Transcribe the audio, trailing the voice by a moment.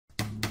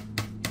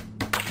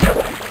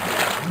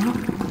Today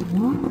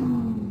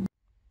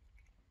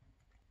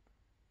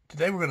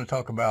we're going to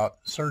talk about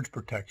surge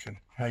protection,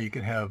 how you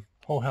can have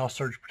whole house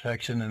surge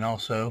protection, and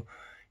also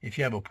if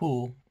you have a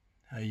pool,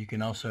 how you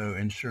can also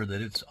ensure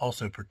that it's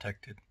also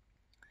protected.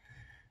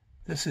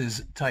 This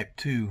is type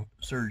 2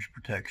 surge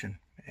protection,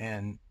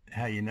 and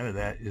how you know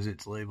that is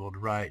it's labeled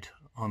right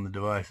on the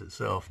device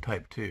itself,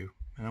 type 2.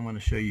 And I'm going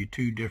to show you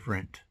two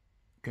different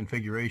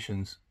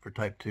configurations for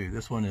type 2.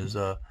 This one is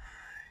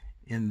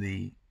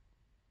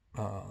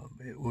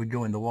it would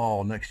go in the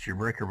wall next to your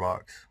breaker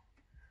box.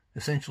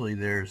 Essentially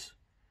there's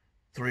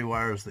 3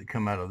 wires that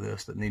come out of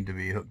this that need to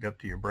be hooked up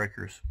to your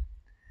breakers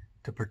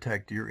to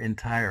protect your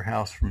entire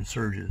house from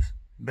surges.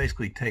 It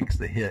basically takes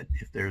the hit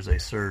if there's a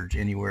surge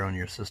anywhere on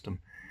your system,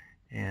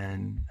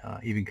 and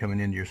even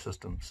coming into your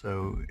system.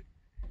 So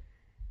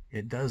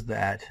it does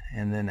that,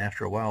 and then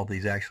after a while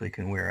these actually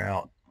can wear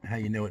out. How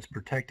you know it's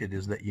protected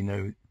is that you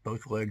know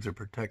both legs are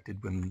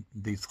protected when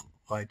these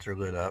lights are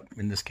lit up.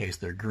 In this case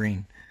they're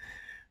green.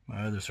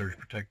 My other surge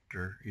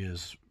protector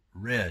is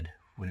red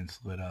when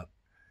it's lit up.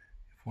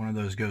 If one of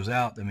those goes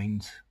out, that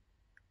means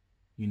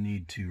you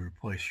need to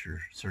replace your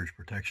surge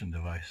protection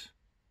device.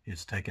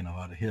 It's taken a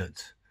lot of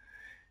hits.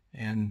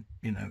 And,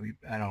 you know,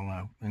 I don't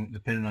know, and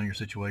depending on your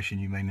situation,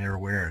 you may never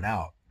wear it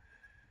out.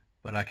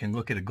 But I can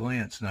look at a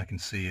glance and I can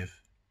see if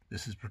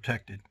this is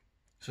protected.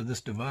 So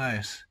this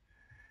device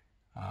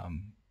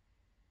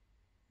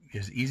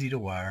is easy to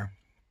wire.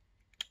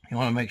 You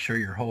want to make sure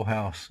your whole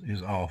house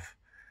is off,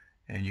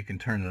 and you can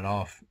turn it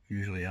off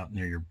usually out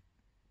near your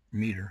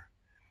meter.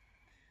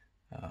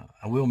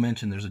 I will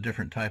mention there's a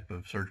different type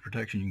of surge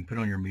protection you can put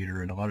on your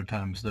meter, and a lot of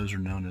times those are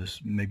known as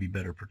maybe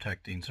better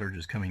protecting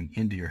surges coming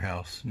into your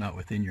house, not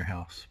within your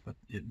house, but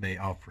it may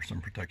offer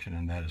some protection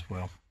in that as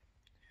well.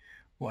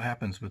 What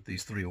happens with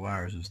these 3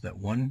 wires is that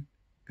one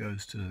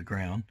goes to the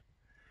ground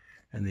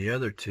and the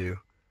other 2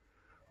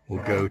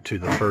 will go to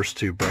the first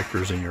 2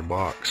 breakers in your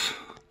box.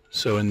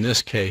 So in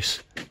this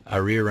case, I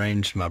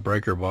rearranged my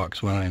breaker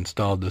box when I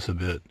installed this a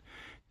bit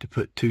to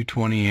put 2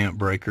 20-amp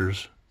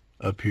breakers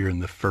up here in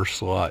the first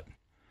slot.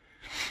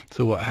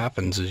 So what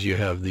happens is you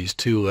have these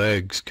 2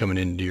 legs coming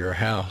into your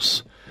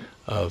house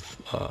of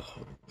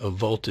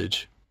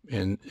voltage,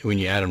 and when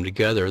you add them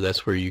together,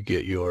 that's where you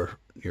get your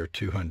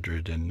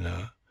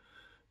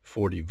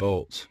 240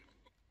 volts.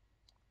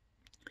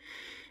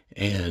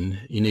 And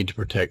you need to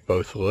protect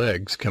both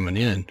legs coming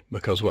in,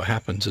 because what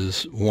happens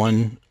is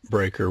one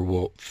breaker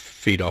will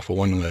feed off of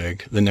one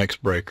leg, the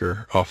next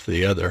breaker off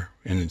the other,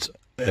 and it's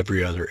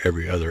every other,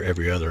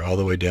 all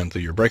the way down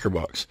through your breaker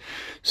box.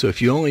 So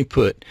if you only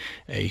put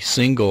a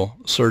single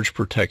surge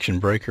protection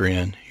breaker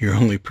in, you're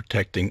only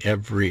protecting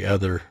every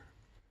other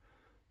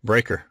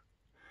breaker.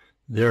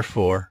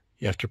 Therefore,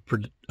 you have to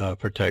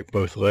protect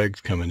both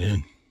legs coming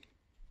in.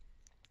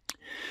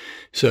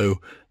 So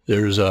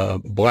there's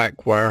a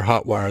black wire,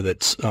 hot wire,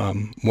 that's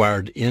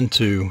wired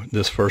into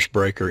this first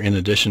breaker in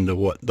addition to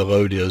what the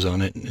load is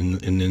on it.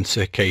 And in this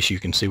case, you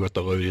can see what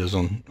the load is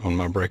on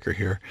my breaker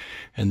here.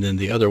 And then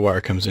the other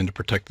wire comes in to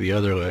protect the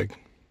other leg.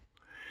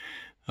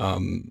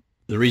 The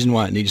reason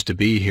why it needs to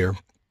be here,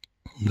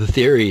 the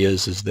theory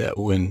is that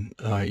when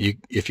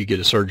if you get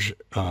a surge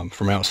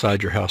from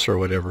outside your house or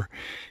whatever,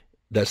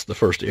 that's the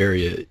first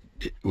area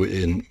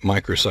in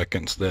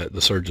microseconds that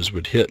the surges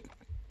would hit.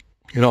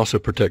 It also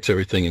protects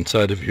everything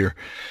inside of here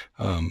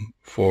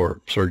for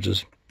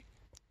surges.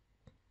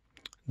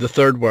 The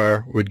third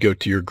wire would go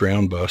to your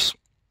ground bus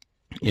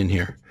in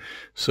here.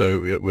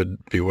 So it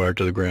would be wired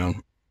to the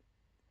ground.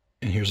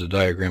 And here's a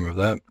diagram of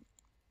that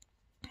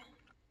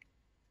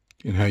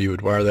and how you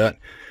would wire that.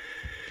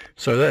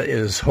 So that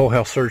is whole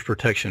house surge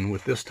protection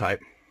with this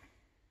type.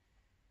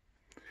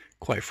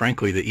 Quite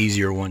frankly, the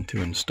easier one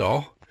to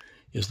install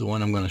is the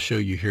one I'm going to show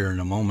you here in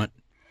a moment.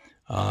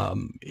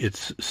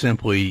 It's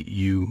simply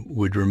you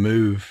would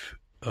remove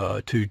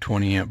 2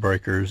 20-amp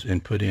breakers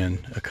and put in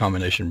a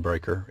combination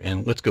breaker.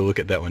 And let's go look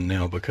at that one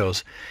now,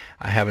 because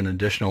I have an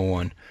additional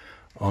one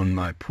on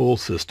my pool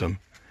system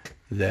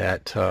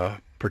that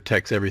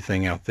protects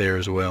everything out there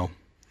as well.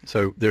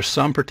 So there's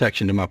some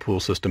protection to my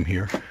pool system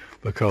here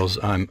because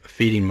I'm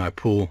feeding my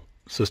pool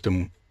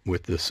system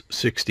with this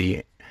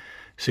 60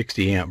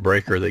 amp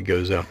breaker that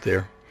goes out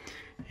there,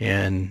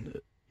 and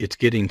it's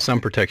getting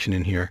some protection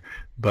in here,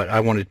 but I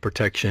wanted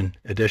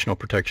additional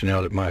protection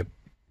out at my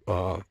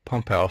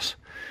pump house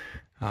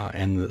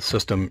and the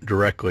system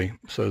directly.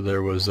 So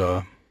there was,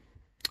 so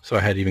I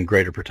had even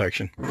greater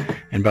protection.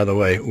 And by the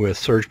way, with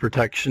surge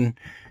protection,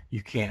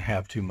 you can't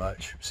have too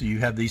much. So you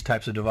have these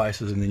types of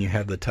devices, and then you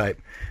have the type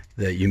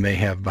that you may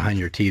have behind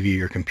your TV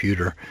or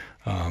computer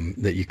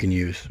that you can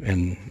use.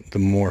 And the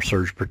more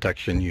surge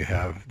protection you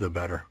have, the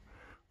better.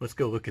 Let's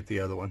go look at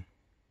the other one.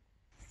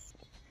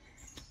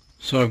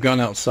 So I've gone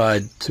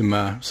outside to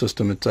my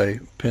system. It's a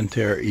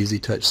Pentair Easy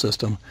Touch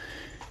system,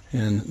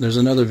 and there's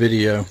another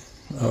video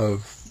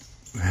of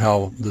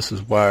how this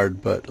is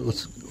wired, but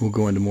we'll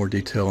go into more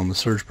detail on the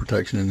surge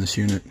protection in this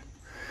unit.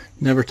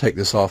 Never take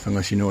this off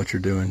unless you know what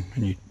you're doing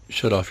and you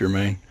shut off your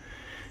main.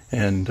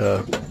 And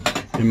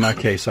in my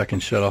case, I can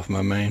shut off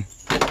my main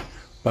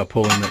by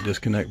pulling that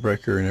disconnect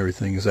breaker, and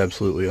everything is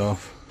absolutely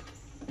off.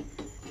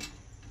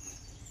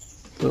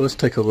 So let's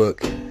take a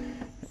look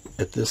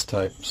at this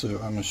type. So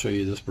I'm going to show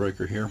you this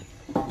breaker here.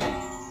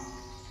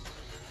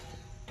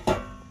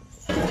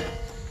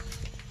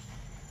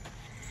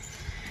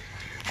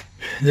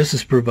 This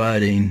is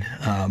providing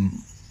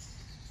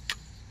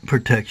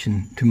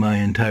protection to my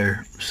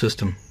entire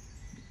system,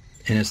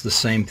 and it's the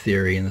same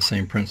theory and the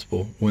same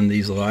principle. When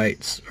these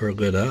lights are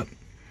lit up,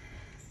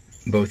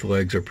 both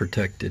legs are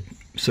protected.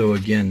 So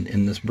again,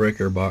 in this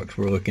breaker box,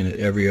 we're looking at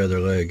every other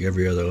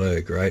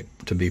leg, right,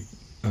 to be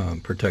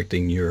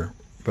protecting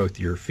both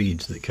your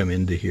feeds that come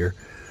into here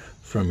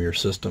from your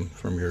system,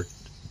 from your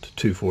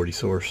 240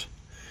 source.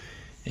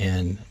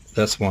 And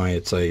that's why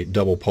it's a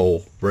double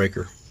pole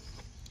breaker.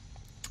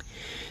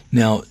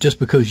 Now, just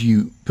because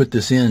you put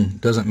this in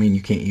doesn't mean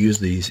you can't use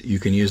these. You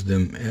can use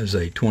them as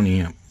a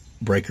 20 amp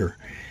breaker,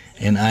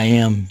 and I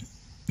am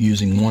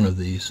using one of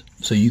these.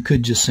 So you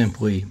could just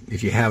simply,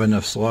 if you have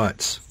enough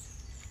slots,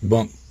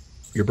 bump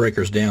your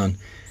breakers down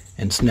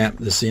and snap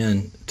this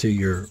in to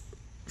your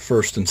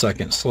first and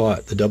second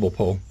slot, the double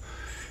pole,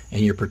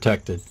 and you're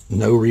protected.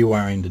 No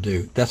rewiring to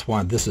do. That's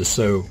why this is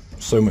so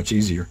much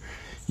easier.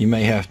 You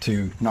may have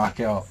to knock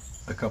out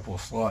a couple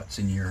of slots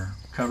in your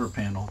cover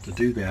panel to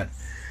do that,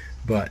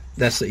 but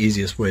that's the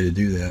easiest way to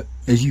do that.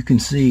 As you can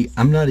see,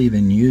 I'm not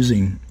even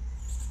using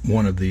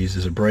one of these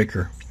as a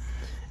breaker,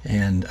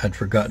 and I'd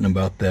forgotten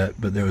about that,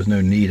 but there was no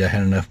need. I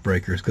had enough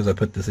breakers because I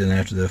put this in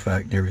after the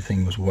fact and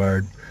everything was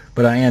wired,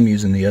 but I am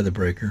using the other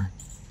breaker.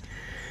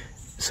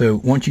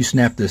 So once you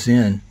snap this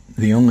in,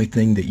 the only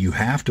thing that you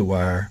have to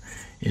wire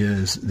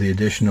is the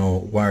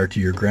additional wire to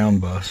your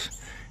ground bus,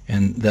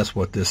 and that's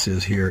what this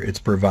is here. It's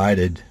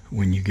provided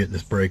when you get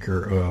this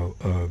breaker.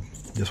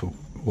 This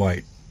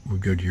white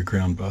would go to your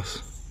ground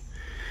bus,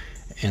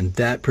 and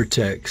that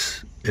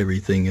protects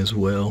everything as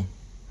well.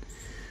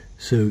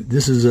 So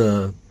this is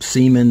a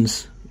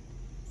Siemans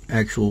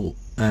actual,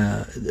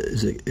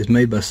 it's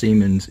made by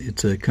Siemens.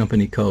 It's a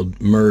company called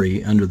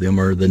Murray under them,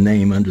 or the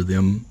name under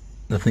them.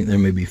 I think they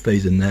may be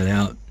phasing that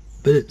out,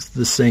 but it's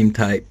the same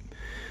type.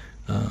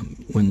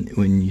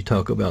 When you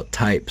talk about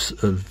types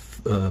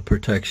of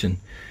protection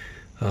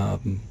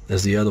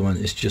as the other one,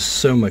 it's just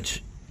so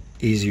much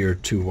easier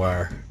to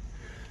wire.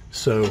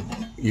 So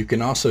you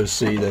can also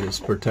see that it's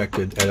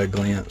protected at a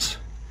glance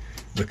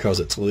because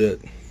it's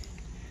lit,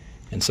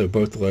 and so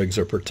both legs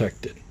are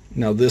protected.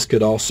 Now this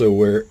could also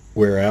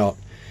wear out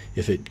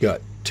if it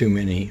got too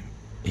many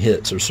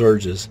hits or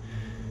surges,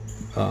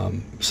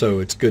 so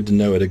it's good to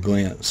know at a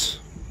glance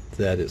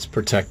that it's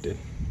protected.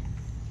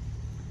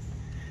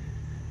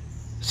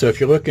 So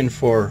if you're looking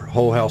for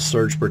whole house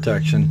surge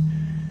protection,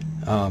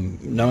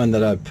 knowing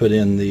that I put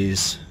in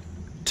these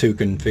two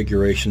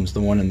configurations, the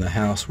one in the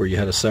house where you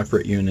had a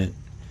separate unit,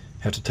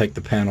 have to take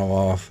the panel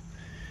off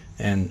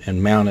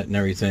and mount it and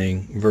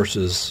everything,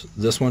 versus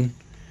this one,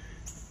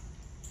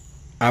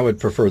 I would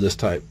prefer this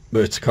type,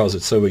 but it's because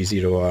it's so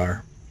easy to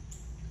wire.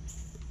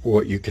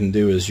 What you can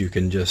do is you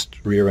can just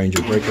rearrange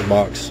your breaker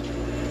box.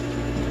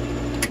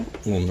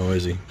 A little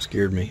noisy,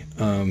 scared me.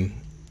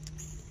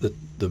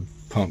 The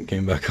pump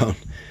came back on.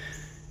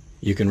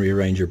 You can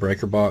rearrange your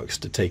breaker box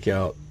to take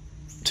out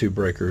two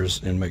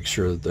breakers and make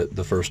sure that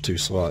the first two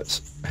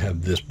slots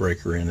have this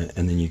breaker in it,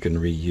 and then you can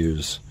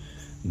reuse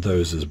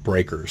those as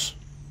breakers.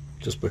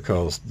 Just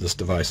because this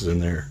device is in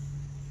there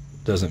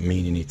doesn't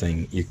mean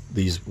anything.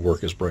 These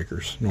work as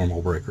breakers,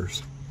 normal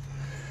breakers.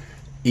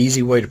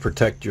 Easy way to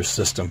protect your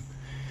system.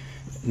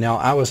 Now,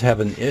 I was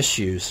having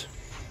issues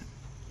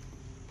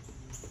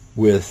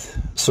with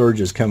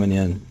surges coming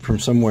in from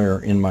somewhere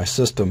in my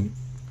system,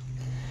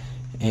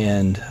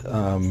 and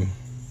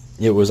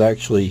it was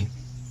actually,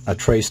 I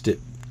traced it,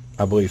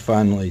 I believe,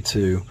 finally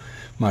to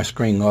my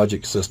screen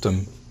logic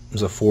system.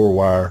 There's a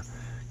 4-wire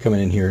coming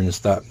in here, and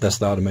that's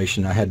the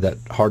automation. I had that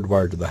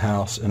hardwired to the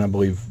house, and I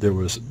believe there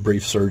was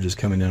brief surges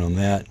coming in on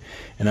that,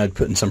 and I'd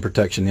put in some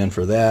protection in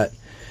for that.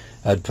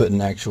 I'd put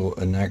an actual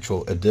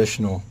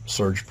additional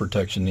surge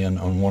protection in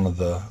on one of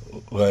the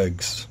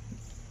legs,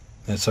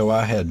 and so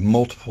I had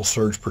multiple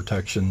surge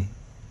protection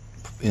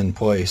in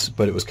place,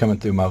 but it was coming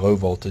through my low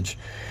voltage,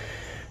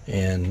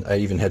 and I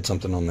even had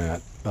something on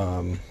that.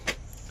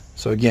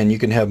 So again, you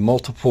can have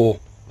multiple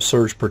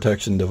surge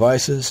protection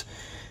devices,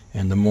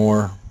 and the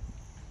more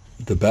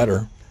the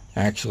better,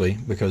 actually,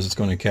 because it's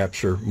going to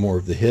capture more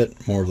of the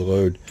hit, more of the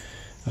load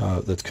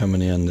that's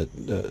coming in,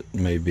 that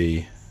may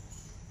be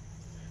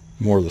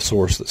more of the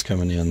source that's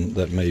coming in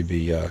that may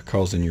be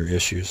causing your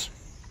issues.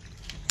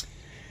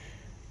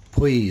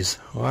 Please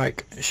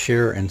like,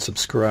 share, and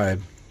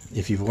subscribe.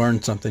 If you've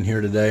learned something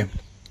here today,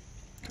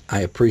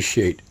 I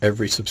appreciate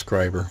every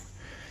subscriber,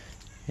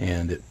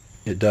 and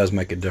it does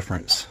make a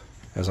difference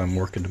as I'm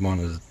working to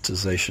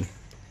monetization.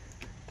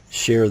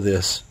 Share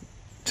this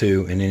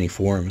too in any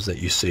forums that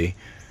you see,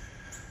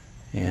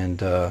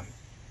 and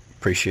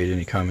appreciate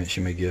any comments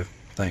you may give.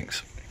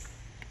 Thanks.